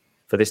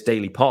for this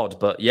daily pod,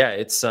 but yeah,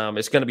 it's going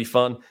to be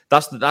fun.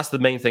 That's the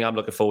main thing I'm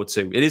looking forward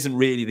to. It isn't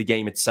really the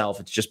game itself.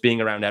 It's just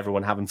being around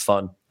everyone, having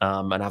fun,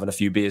 and having a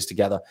few beers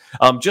together.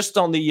 Just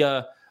on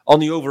the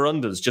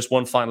over-unders, just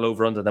one final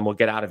over-under, then we'll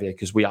get out of here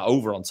because we are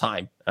over on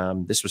time.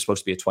 This was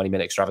supposed to be a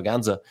 20-minute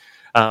extravaganza.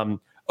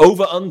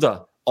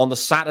 Over-under on the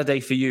Saturday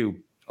for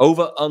you.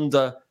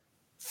 Over-under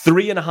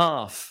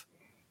 3.5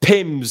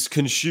 Pims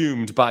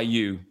consumed by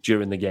you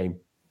during the game.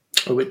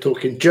 Are we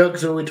talking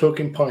jugs or are we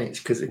talking pints?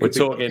 Because it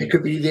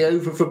could be the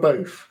over for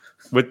both.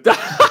 We're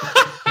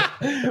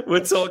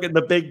talking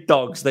the big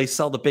dogs. They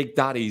sell the big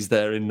daddies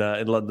there in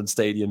London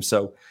Stadium.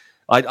 So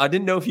I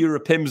didn't know if you were a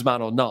Pims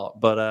man or not,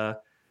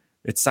 but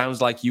it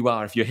sounds like you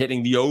are. If you're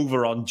hitting the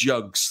over on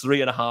jugs,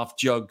 3.5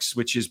 jugs,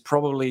 which is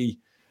probably,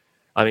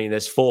 I mean,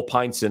 there's 4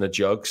 pints in a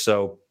jug.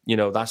 So,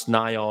 that's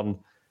nigh on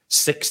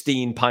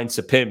 16 pints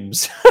of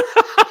Pims.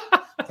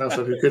 Sounds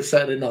like a good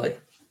Saturday night.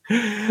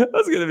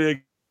 That's going to be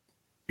a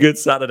good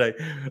Saturday.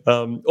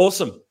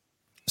 Awesome.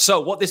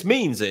 So what this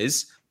means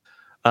is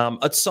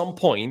at some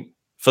point,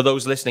 for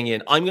those listening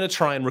in, I'm going to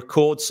try and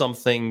record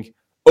something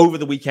over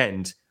the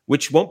weekend,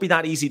 which won't be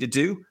that easy to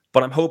do,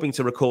 but I'm hoping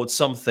to record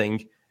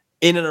something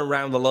in and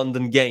around the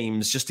London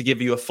games just to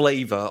give you a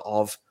flavor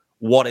of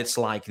what it's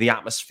like, the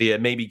atmosphere,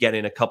 maybe get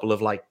in a couple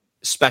of like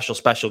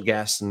special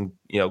guests and,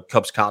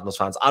 Cubs, Cardinals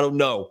fans. I don't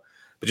know,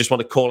 but just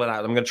want to call it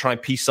out. I'm going to try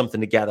and piece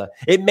something together.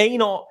 It may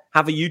not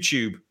have a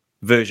YouTube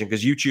version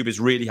because YouTube is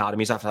really hard. It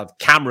means I have to have a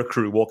camera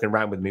crew walking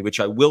around with me,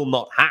 which I will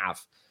not have.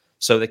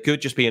 So there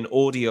could just be an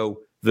audio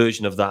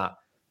version of that.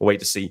 We'll wait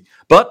to see.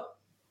 But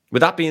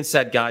with that being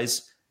said,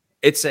 guys,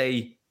 it's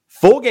a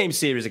 4-game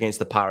series against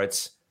the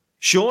Pirates.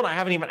 Sean, I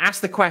haven't even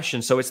asked the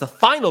question, so it's the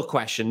final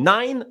question.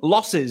 9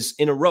 losses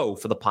in a row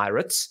for the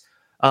Pirates.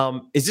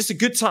 Is this a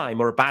good time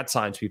or a bad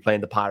time to be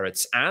playing the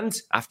Pirates? And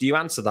after you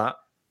answer that,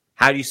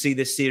 how do you see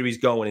this series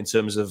going in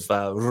terms of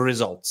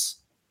results?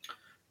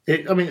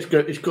 It's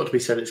good. It's got to be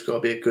said. It's got to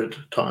be a good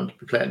time to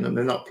be playing them.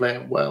 They're not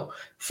playing well.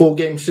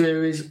 4-game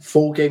series,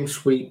 4-game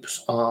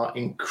sweeps are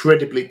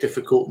incredibly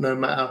difficult, no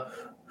matter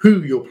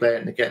who you're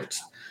playing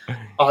against.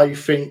 I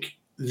think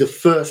the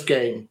first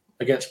game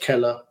against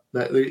Keller,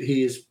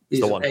 he's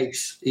an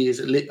ace. He is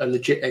a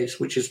legit ace,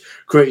 which is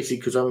crazy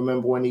because I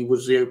remember when he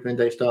was the opening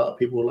day starter,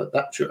 people were like,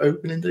 "That's your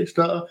opening day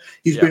starter."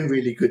 He's been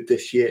really good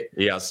this year.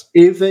 Yes.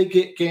 If they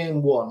get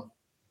game 1,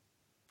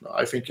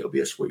 I think it'll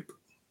be a sweep.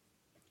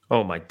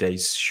 Oh, my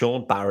days.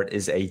 Sean Barrett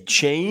is a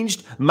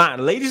changed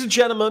man. Ladies and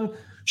gentlemen,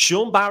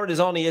 Sean Barrett is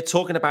on here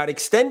talking about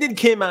extending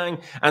Kim-Ang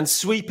and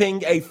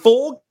sweeping a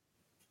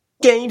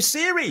 4-game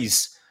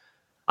series.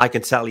 I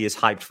can tell he is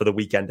hyped for the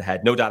weekend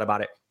ahead. No doubt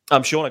about it.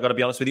 Sean, I got to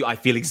be honest with you, I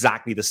feel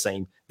exactly the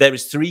same. There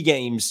is 3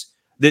 games.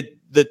 The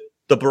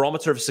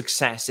barometer of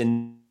success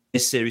in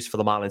this series for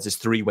the Marlins is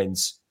 3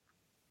 wins.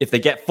 If they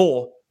get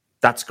 4,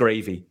 that's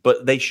gravy.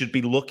 But they should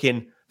be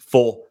looking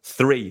for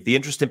 3. The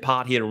interesting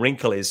part here and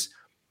wrinkle is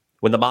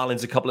when the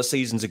Marlins a couple of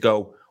seasons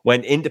ago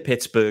went into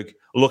Pittsburgh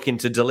looking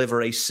to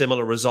deliver a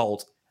similar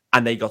result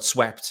and they got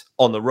swept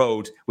on the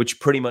road, which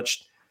pretty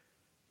much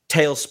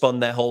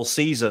tailspun their whole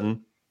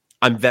season.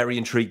 I'm very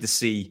intrigued to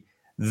see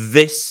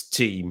this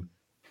team,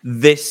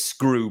 this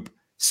group,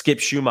 Skip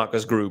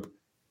Schumacher's group,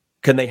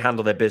 can they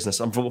handle their business?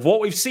 And from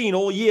what we've seen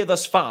all year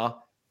thus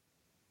far,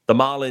 the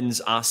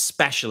Marlins are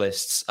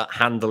specialists at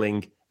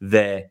handling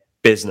their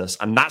business.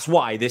 And that's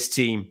why this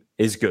team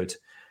is good.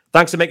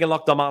 Thanks for making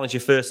Locked On Marlins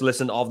your first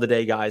listen of the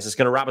day, guys. It's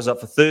going to wrap us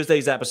up for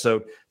Thursday's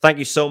episode. Thank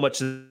you so much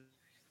to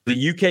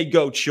the UK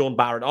GOAT, Sean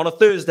Barrett, on a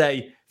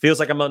Thursday. Feels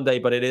like a Monday,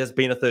 but it has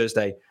been a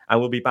Thursday. And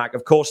we'll be back,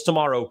 of course,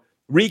 tomorrow,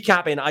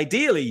 recapping,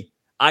 ideally,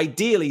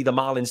 the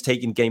Marlins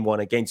taking Game 1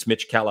 against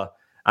Mitch Keller.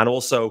 And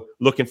also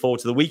looking forward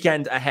to the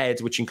weekend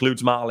ahead, which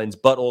includes Marlins,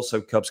 but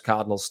also Cubs,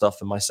 Cardinals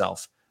stuff and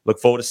myself. Look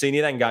forward to seeing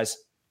you then, guys.